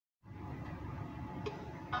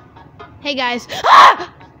Hey guys.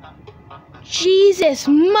 Ah! Jesus,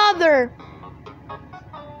 mother!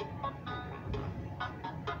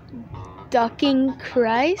 Ducking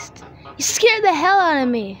Christ? You scared the hell out of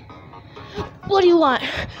me. What do you want?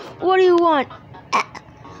 What do you want?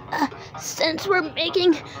 Since we're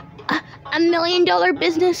making $1 million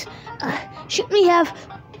business, shouldn't we have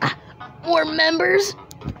more members?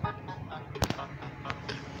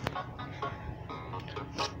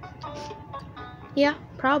 Yeah,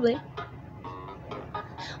 probably.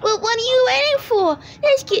 Well, what are you waiting for?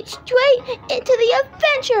 Let's get straight into the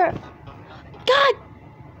adventure. God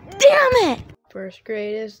damn it! First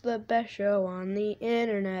grade is the best show on the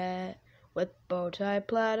internet. With Bowtie,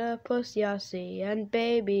 Platypus, Yasey, and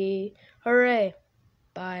Baby. Hooray.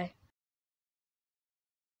 Bye.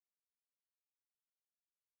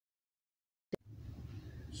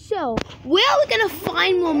 So, where are we gonna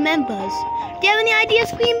find more members? Do you have any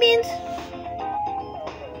ideas, Green Beans?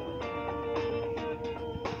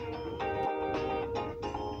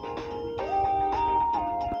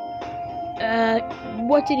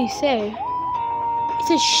 What did he say? He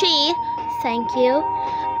said she, thank you.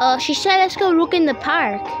 She said let's go look in the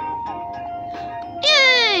park.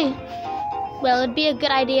 Yay! Well, it'd be a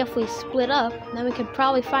good idea if we split up. Then we could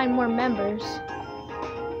probably find more members.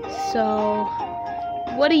 So,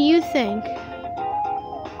 what do you think?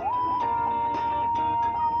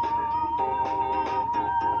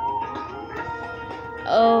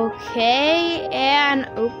 Okay, and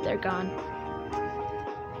oop, they're gone.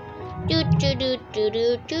 Do do do do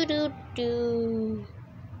do do do do.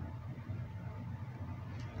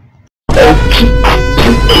 Do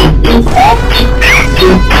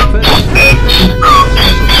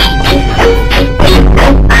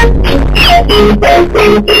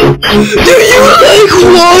you like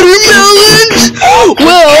watermelons?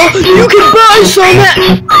 Well, you can buy some at...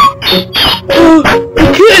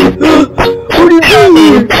 kid, what are you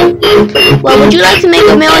doing? Well, would you like to make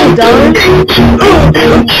 $1 million?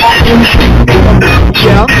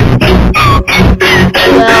 Yeah.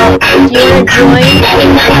 Well, do you want to join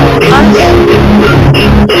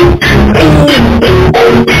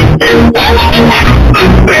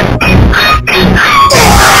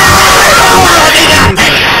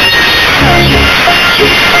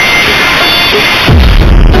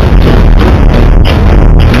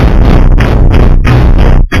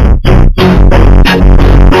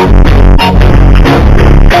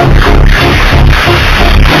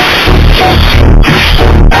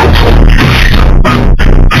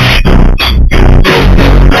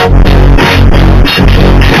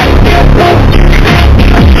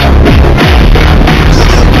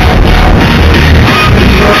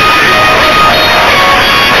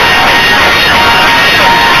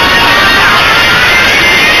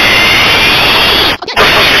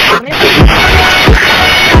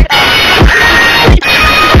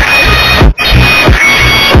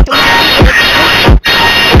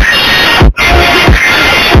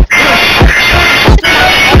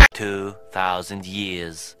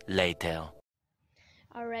Years later.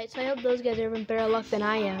 Alright, so I hope those guys are having better luck than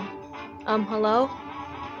I am. Hello?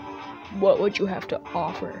 What would you have to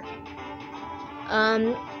offer?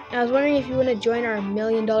 I was wondering if you want to join our $1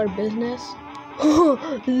 million business.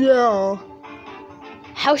 Yeah.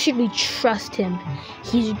 How should we trust him?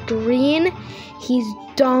 He's green, he's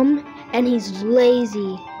dumb, and he's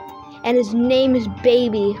lazy. And his name is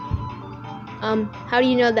Baby. How do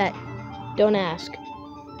you know that? Don't ask.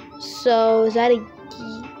 So, is that a...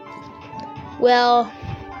 Well,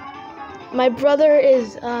 my brother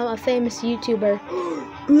is a famous YouTuber.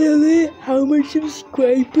 Really? How much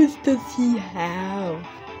subscribers does he have?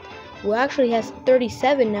 Well, actually he has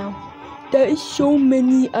 37 now. That is so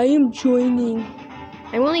many. I am joining.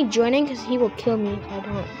 I'm only joining because he will kill me if I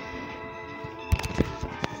don't.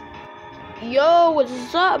 Yo,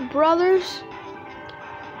 what's up, brothers?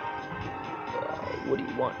 What do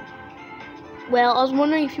you want? Well, I was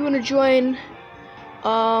wondering if you want to join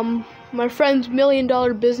my friend's $1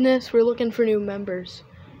 million business. We're looking for new members.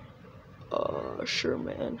 Sure,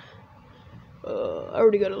 man. I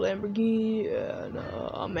already got a Lamborghini and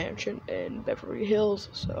a mansion in Beverly Hills,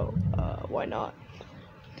 so why not?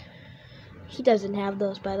 He doesn't have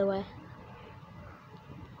those, by the way.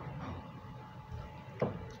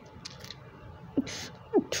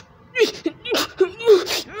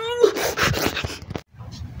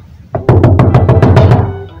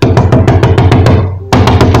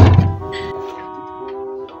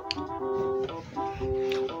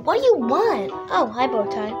 What do you want? Oh, hi,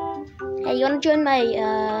 Bowtie. Hey, you want to join my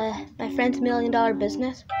my friend's $1 million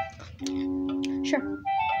business? Sure.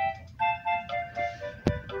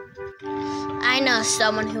 I know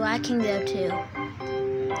someone who I can go to.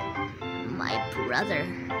 my brother.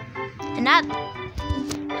 And not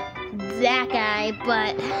that guy,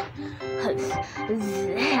 but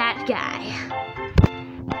that guy.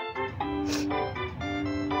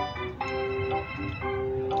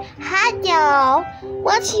 Hello,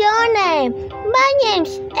 what's your name? My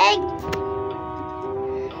name's Egg.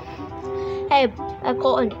 Hey,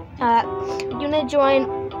 Colton, you wanna join?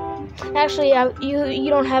 Actually, you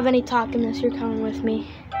don't have any talk in this. You're coming with me.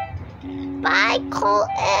 Bye, Colton.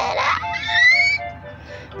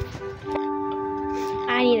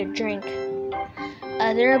 I need a drink.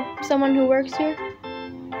 Is there someone who works here?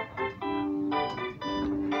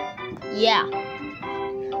 Yeah,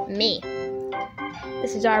 me.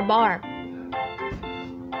 This is our bar.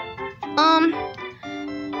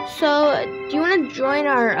 So do you want to join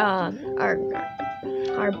our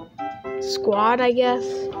squad, I guess?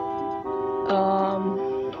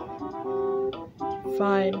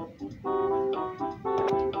 Fine.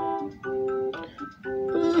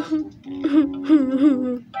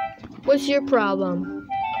 What's your problem?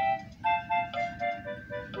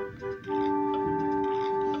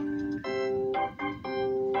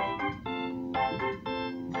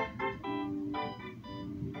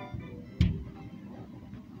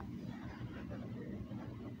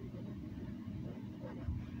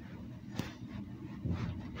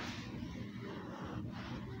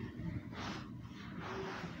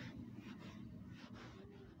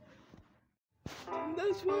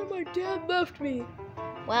 That's why my dad left me.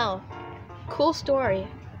 Wow, cool story.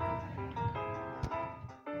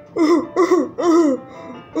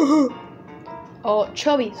 Oh,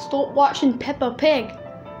 Chubby, stop watching Peppa Pig.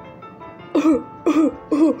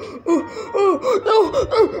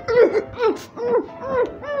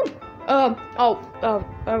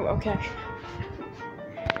 Okay.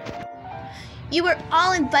 You were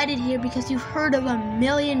all invited here because you've heard of $1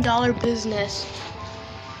 million business.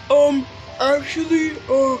 Actually,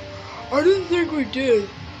 I didn't think we did.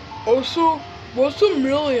 Also, what's a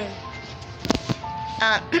million?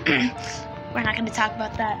 We're not going to talk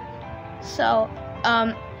about that. So,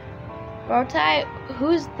 Rotai,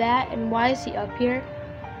 who's that and why is he up here?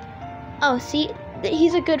 Oh, see,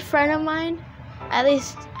 he's a good friend of mine. At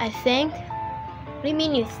least, I think. What do you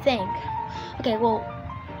mean you think? Okay, well,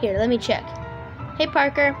 here, let me check. Hey,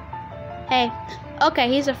 Parker. Hey. Okay,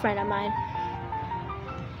 he's a friend of mine.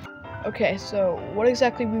 Okay, so what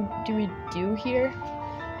exactly do we do here?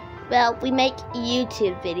 Well, we make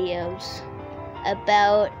YouTube videos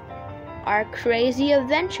about our crazy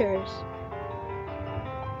adventures.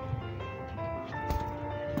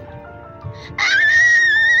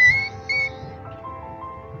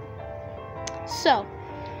 So,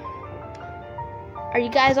 are you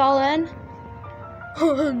guys all in?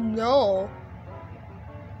 No.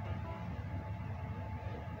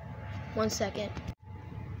 1 second.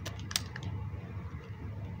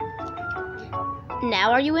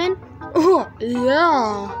 Now are you in?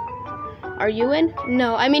 Yeah. Are you in?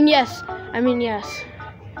 No, I mean yes.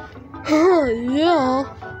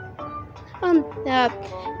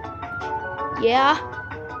 Yeah.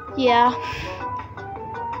 Yeah.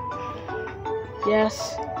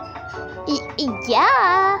 Yes.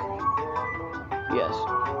 Yeah. Yes.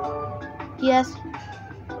 Yes.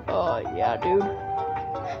 Yeah, dude.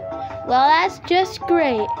 Well, that's just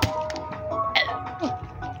great.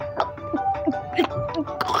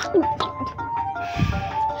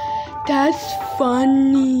 That's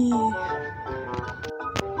funny.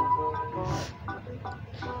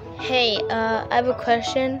 Hey, I have a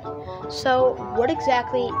question. So, what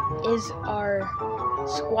exactly is our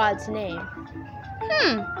squad's name?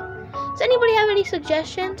 Does anybody have any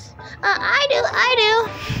suggestions? I do.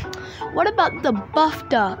 What about the Buff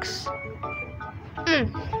Ducks?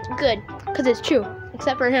 Good, because it's true,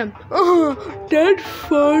 except for him. That's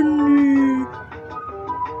funny.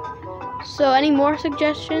 So, any more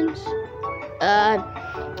suggestions?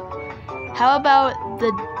 How about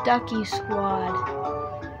the Ducky Squad?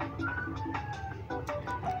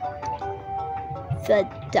 The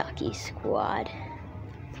Ducky Squad.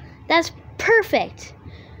 That's perfect.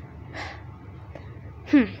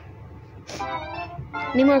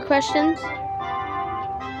 Any more questions?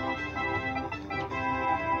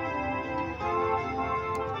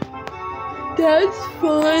 That's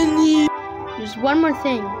funny. There's one more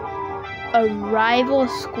thing. A rival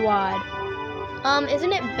squad.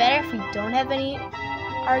 Isn't it better if we don't have any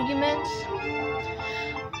arguments?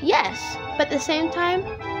 Yes, but at the same time,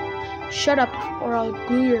 shut up or I'll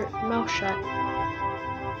glue your mouth shut.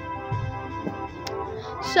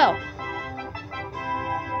 So,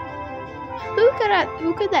 who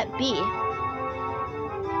could that be?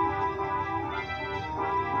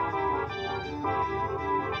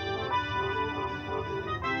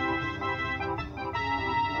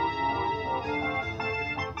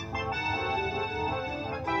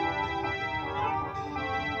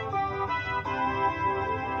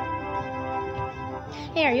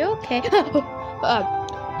 Hey, are you okay?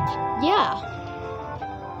 Yeah.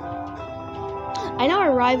 I know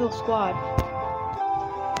our rival squad.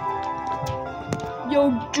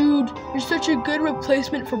 Yo, dude, you're such a good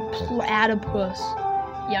replacement for Platypus.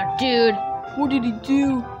 Yeah, dude. What did he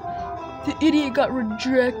do? The idiot got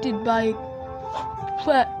rejected by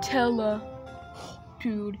Platella.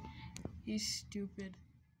 Dude, he's stupid.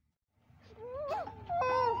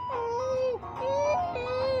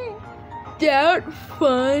 Dat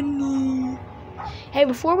Funnie. Hey,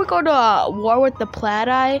 before we go to war with the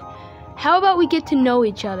Platypi, how about we get to know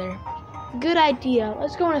each other? Good idea.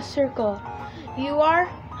 Let's go in a circle. You are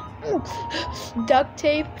duct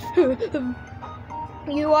tape.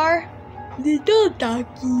 You are Little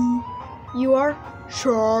ducky. you are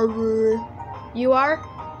Shower. you are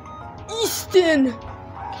Easton.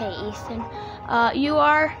 okay, Easton. You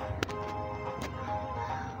are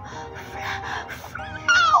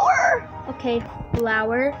Flower. Okay,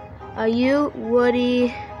 Flower. You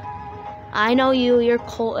Woody. I know you. You're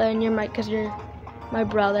Colton. You're because you're my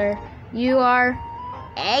brother. You are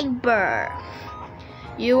Egbert.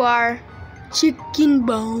 You are Chicken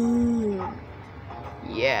bone.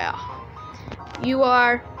 yeah. You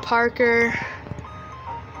are Parker.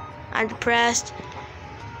 I'm depressed.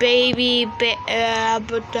 Baby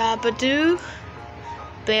Badoo.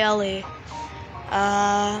 Bailey.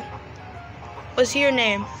 What's your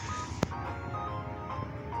name?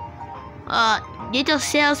 Little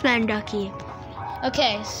salesman ducky.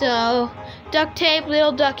 Okay, so duct tape,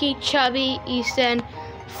 little ducky, chubby, Easton,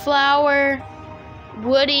 Flower,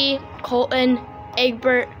 Woody, Colton,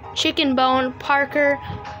 Egbert, chicken bone, Parker,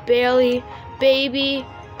 Bailey, baby,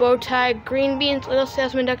 bowtie, green beans, little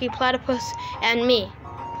salesman ducky, platypus, and me,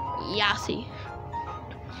 Yasey.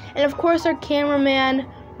 And of course our cameraman,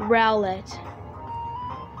 Rowlett.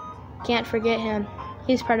 Can't forget him.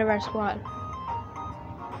 He's part of our squad.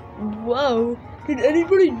 Whoa, did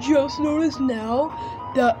anybody just notice now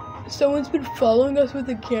that someone's been following us with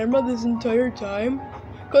a camera this entire time?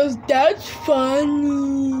 Cause that's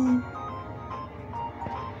funny.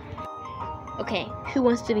 Okay, who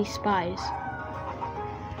wants to be spies?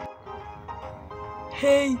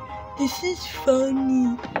 Hey, this is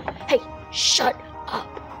funny. Hey, shut up.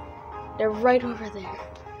 They're right over there.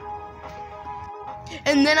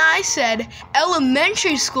 And then I said,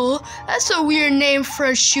 elementary school? That's a weird name for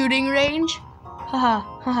a shooting range. Haha,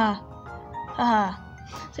 haha, haha.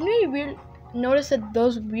 So anybody notice that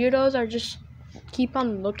those weirdos are just keep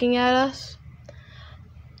on looking at us?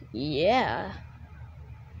 Yeah.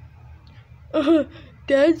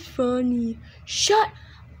 That's funny. Shut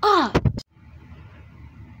up!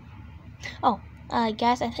 Oh,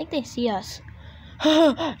 guys, I think they see us.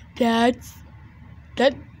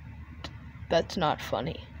 That's not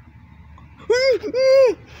funny.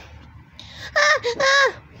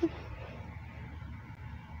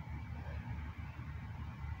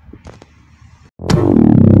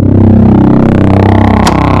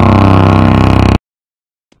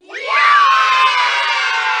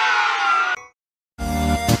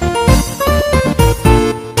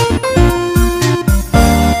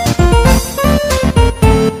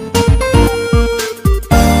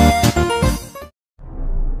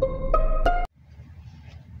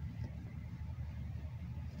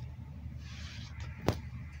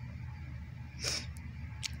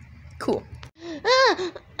 Cool.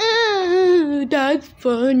 That's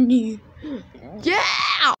funny.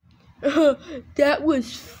 Yeah! That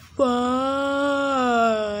was funny.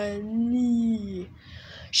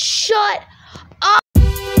 Shut